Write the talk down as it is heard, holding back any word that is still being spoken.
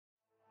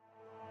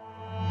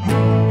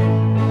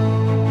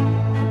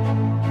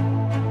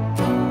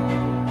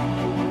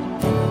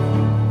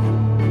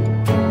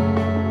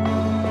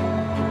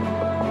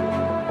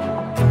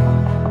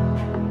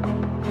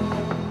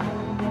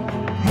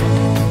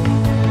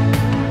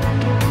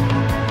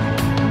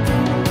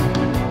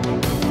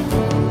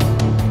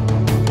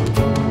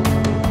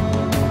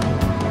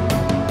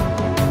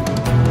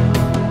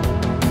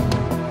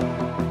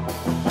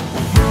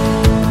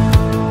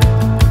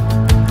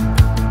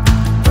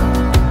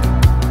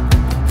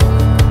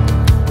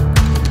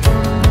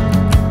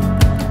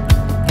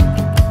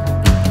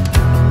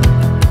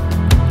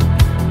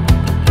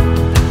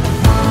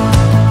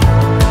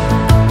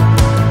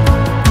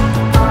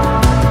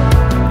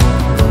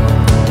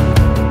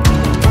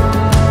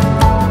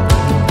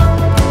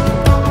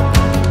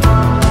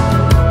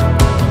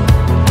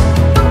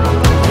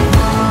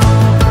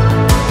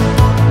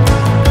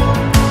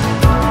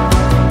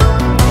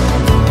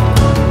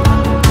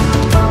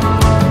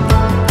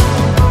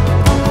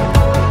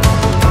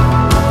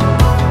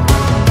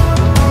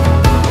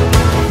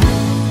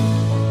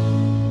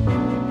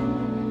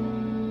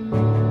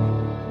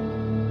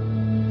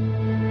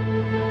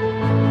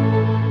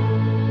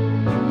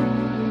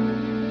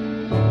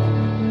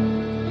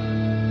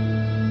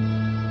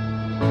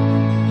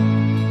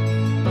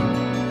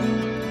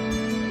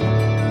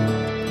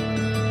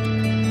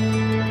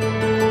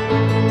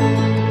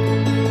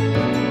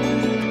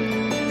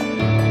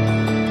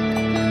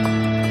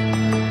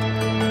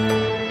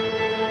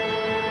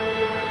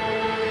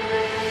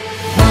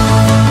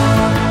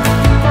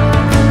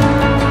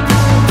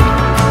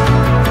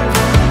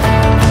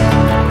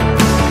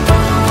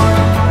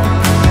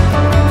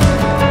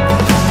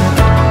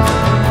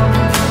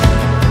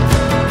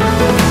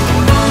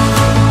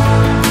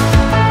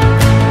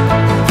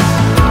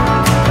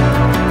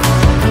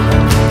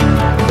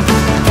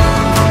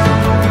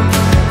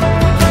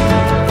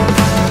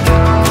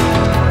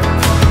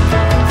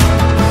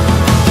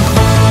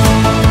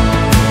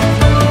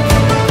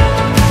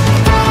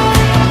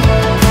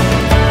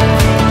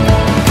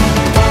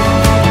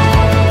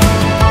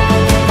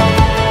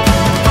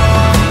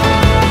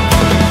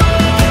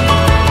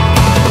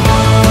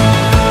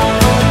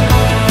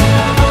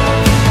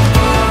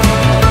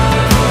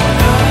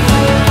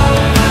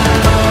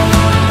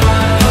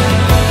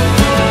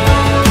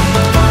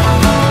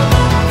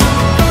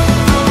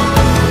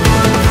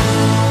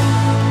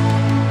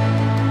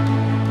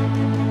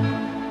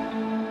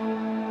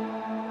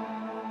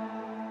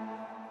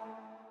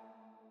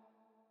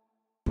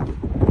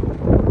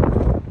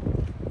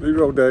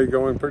Zero day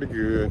going pretty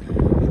good.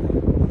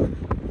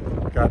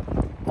 Got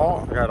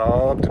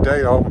all up to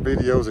date, all the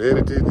videos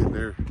edited, and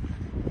they're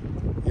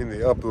in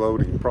the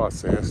uploading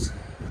process,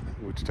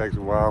 which takes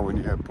a while when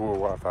you have poor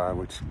Wi-Fi,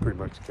 which is pretty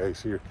much the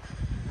case here.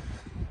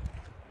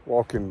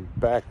 Walking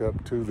back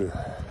up to the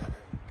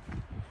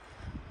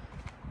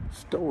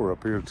store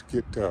up here to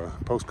get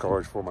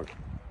postcards for my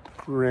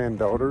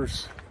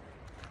granddaughters.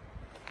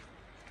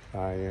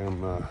 I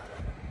am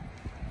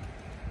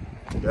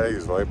today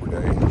is Labor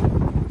Day.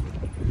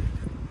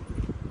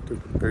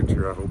 Took a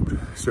picture, I hope to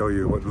show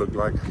you what it looked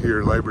like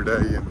here Labor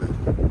Day in the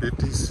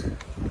 50s.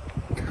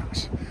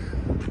 Gosh,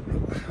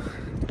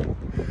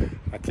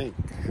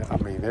 I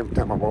mean, every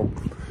time I walk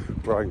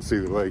where I can see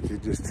the lake,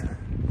 it just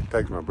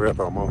takes my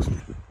breath almost.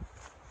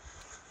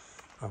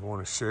 I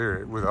want to share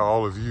it with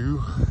all of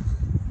you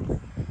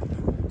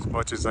as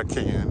much as I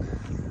can.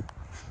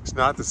 It's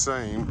not the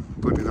same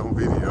putting it on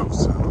video,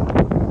 so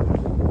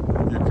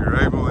if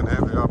you're able and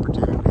have the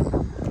opportunity.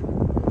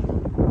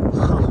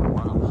 Oh,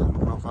 wow, I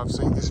don't know if I've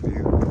seen this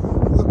view.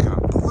 Look how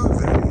blue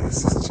that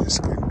is. It's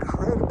just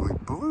incredibly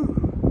blue.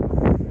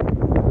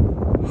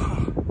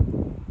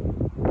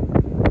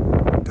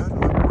 It doesn't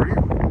look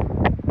real.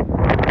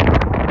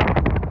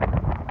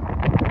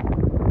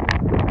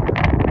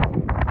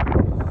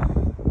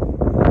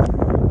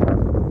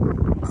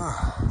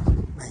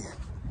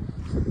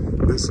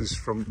 Man. This is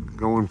from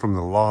going from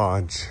the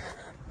lodge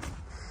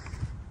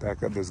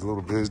back up. There's a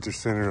little visitor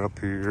center up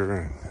here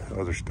and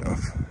other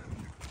stuff.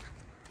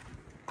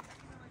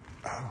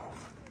 Oh,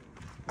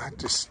 it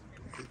just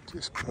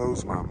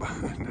blows my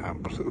mind how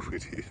blue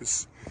it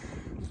is.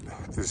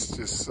 This is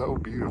just so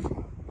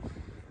beautiful.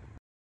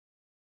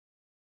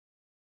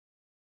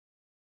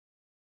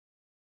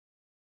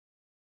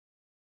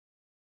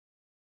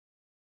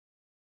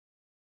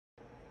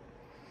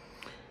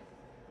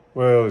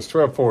 Well, it's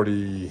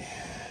 12:40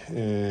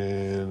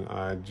 and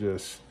I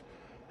just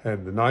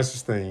had the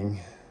nicest thing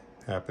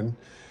happen.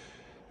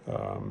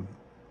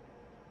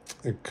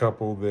 A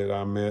couple that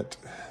I met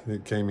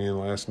that came in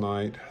last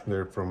night,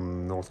 they're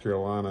from North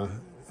Carolina,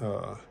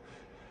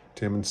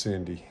 Tim and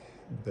Cindy.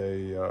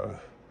 He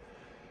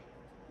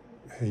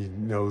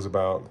knows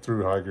about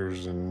thru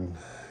hikers and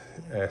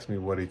asked me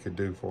what he could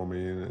do for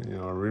me, and you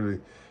know, I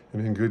really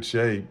am in good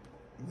shape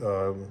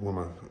when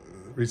my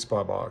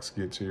resupply box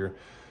gets here.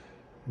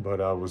 But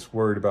I was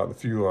worried about the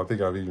fuel. I think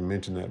I've even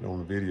mentioned that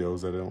on the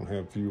videos that I don't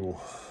have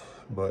fuel.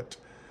 But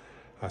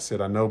I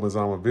said, I know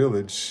Mazama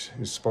Village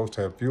is supposed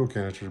to have fuel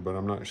canisters, but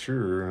I'm not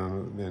sure.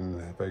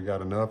 And if they got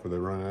enough or they're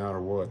running out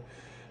or what.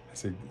 I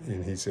said,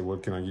 and he said, well,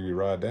 can I give you a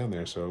ride down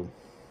there? So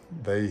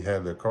they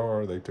had their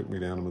car. They took me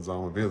down to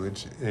Mazama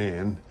Village.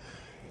 And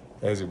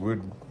as it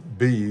would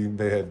be,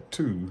 they had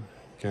 2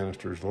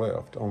 canisters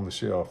left on the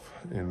shelf.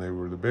 And they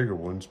were the bigger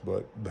ones,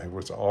 but they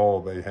was all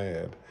they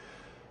had.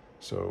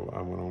 So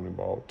I went on and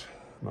bought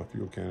my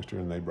fuel canister,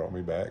 and they brought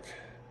me back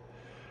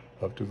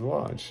up to the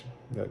lodge.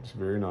 That's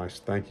very nice.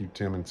 Thank you,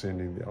 Tim and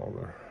Cindy. Y'all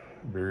are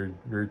very,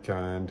 very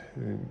kind,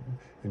 and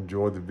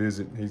enjoyed the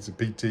visit. He's a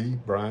PT,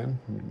 Brian.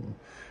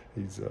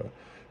 He's a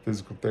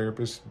physical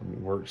therapist,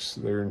 works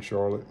there in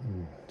Charlotte,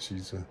 and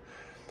she's an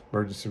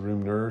emergency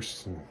room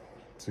nurse and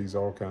sees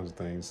all kinds of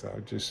things. I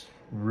just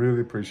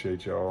really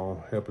appreciate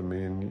y'all helping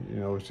me. And you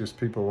know, it's just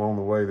people along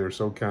the way. They're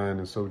so kind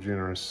and so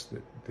generous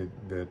that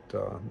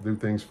do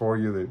things for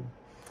you that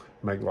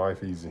make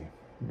life easy.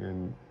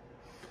 And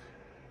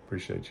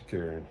appreciate you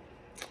caring.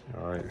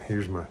 All right,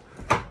 here's my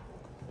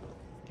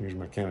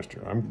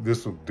canister.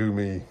 This will do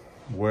me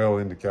well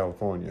into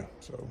California,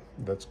 so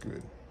that's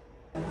good.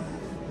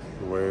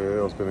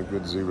 Well, it's been a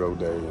good zero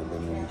day. I've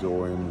been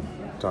enjoying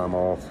time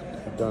off.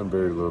 I've done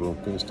very little.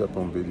 Finished up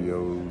on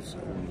videos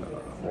and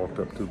walked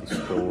up to the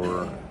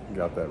store.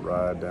 Got that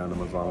ride down to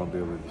Mazama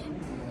Village.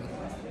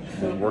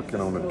 Been working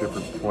on a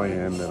different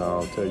plan that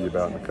I'll tell you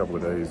about in a couple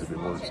of days if it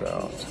works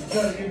out.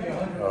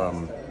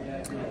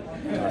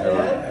 I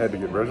had to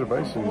get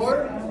reservations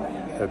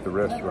at the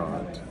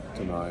restaurant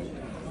tonight,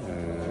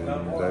 and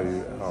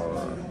they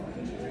are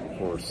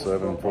for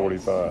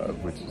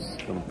 7:45, which is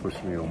going to push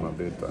me on my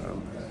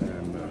bedtime,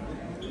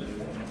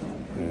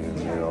 and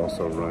they're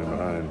also running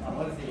behind.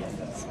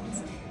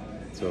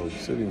 So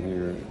sitting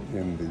here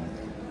in the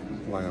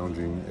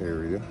lounging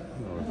area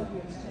or the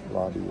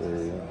lobby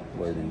area,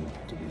 waiting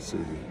to be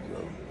seated.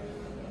 So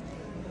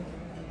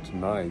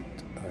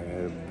tonight I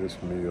have this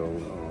meal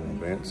on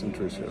Vance and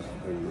Tricia,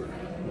 who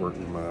work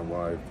with my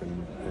wife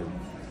and have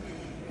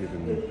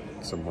given me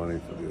some money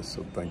for this.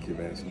 So thank you,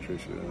 Vance and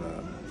Tricia, and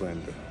I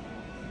plan to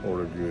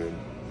order good.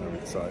 I'm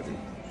excited.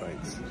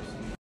 Thanks.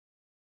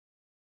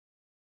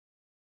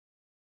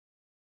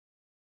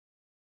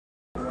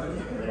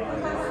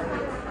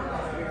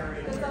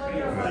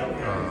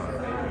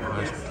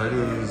 Nice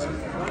potatoes and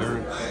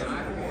carrots.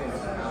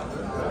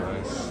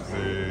 Nice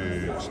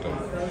big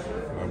stuff.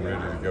 I'm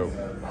ready to go.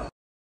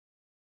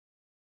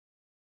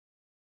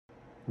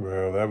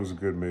 Well, that was a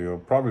good meal.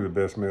 Probably the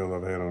best meal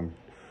I've had on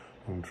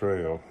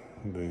trail.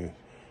 They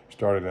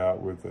started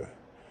out with the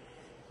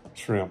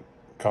shrimp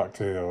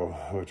cocktail,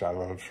 which I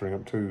love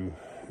shrimp too.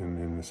 And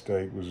then the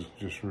steak was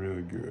just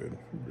really good,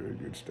 very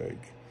good steak.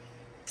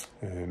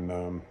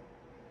 And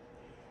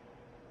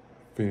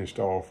finished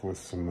off with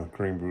some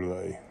creme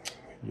brulee.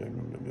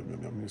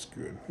 It's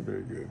good,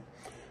 very good.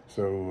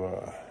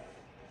 So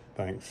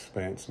thanks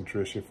Vance and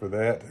Tricia for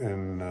that,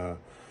 and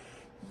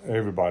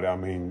everybody. I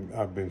mean,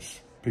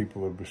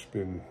 people have just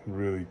been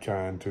really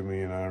kind to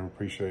me, and I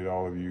appreciate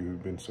all of you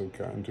who've been so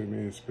kind to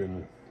me. It's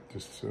been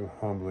just a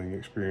humbling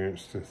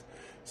experience to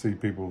see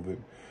people that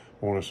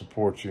want to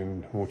support you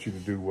and want you to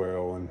do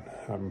well, and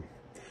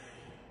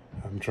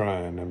I'm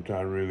trying.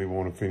 I really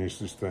want to finish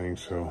this thing,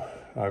 so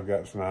I've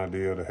got an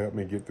idea to help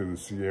me get through the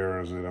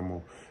Sierras that I'm going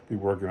to be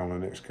working on the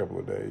next couple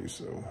of days.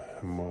 So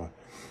I'm a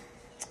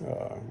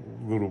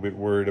little bit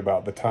worried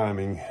about the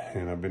timing,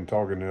 and I've been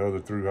talking to other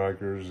thru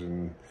hikers,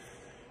 and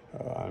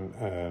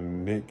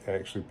Nick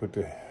actually put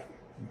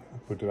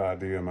the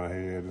idea in my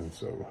head, and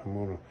so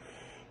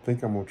I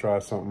think I'm gonna try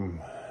something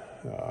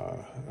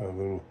a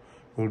little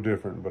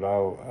different, but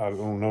I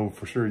don't know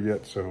for sure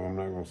yet, so I'm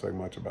not gonna say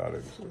much about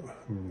it. So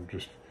I'm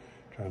just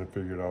trying to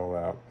figure it all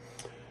out.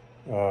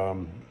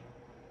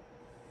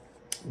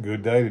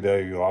 Good day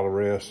today, a lot of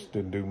rest,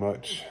 didn't do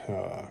much.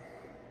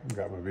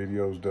 Got my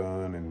videos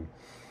done, and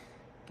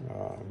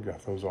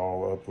got those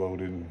all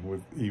uploaded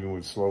even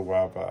with slow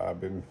Wi-Fi. I've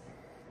been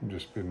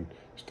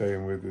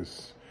staying with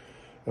this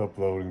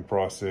uploading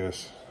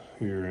process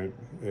here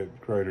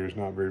at Crater. It's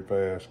not very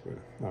fast, but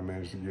I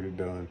managed to get it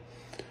done.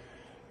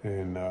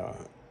 And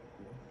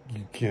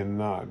you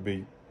cannot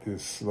beat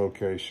this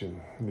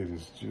location. It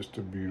is just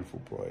a beautiful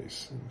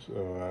place. And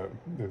so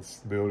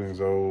this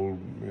building's old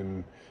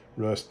and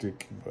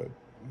rustic, but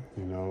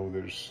you know,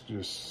 there's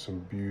just some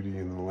beauty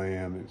in the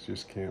land that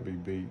just can't be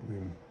beat.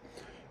 And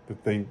to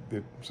think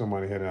that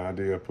somebody had an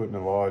idea of putting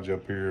a lodge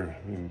up here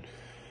and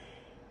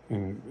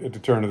at the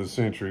turn of the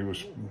century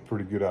was a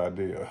pretty good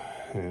idea.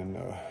 And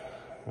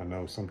I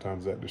know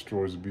sometimes that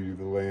destroys the beauty of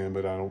the land,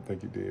 but I don't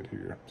think it did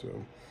here. So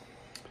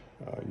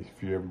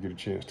if you ever get a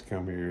chance to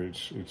come here,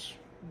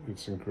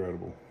 it's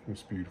incredible.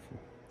 It's beautiful.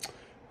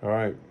 All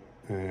right,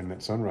 and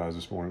that sunrise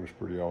this morning was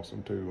pretty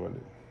awesome too, wasn't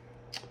it?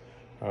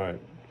 All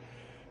right,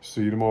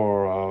 see you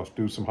tomorrow. I'll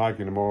do some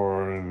hiking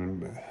tomorrow,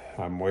 and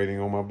I'm waiting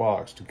on my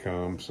box to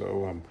come,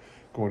 so I'm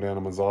going down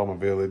to Mazama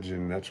Village,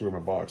 and that's where my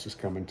box is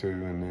coming to.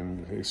 And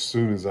then as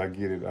soon as I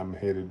get it, I'm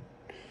headed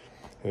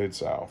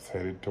south,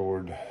 headed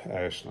toward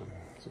Ashland.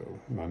 So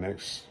my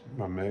next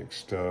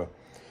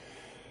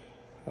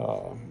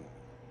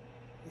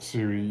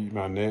series,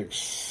 my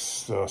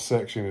next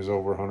section is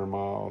over 100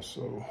 miles.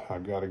 So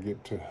I've got to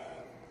get to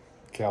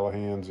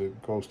Callahan's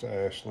close to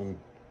Ashland,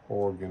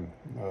 Oregon,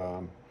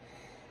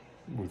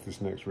 with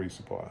this next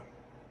resupply.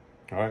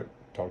 All right,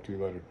 talk to you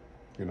later.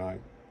 Good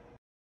night.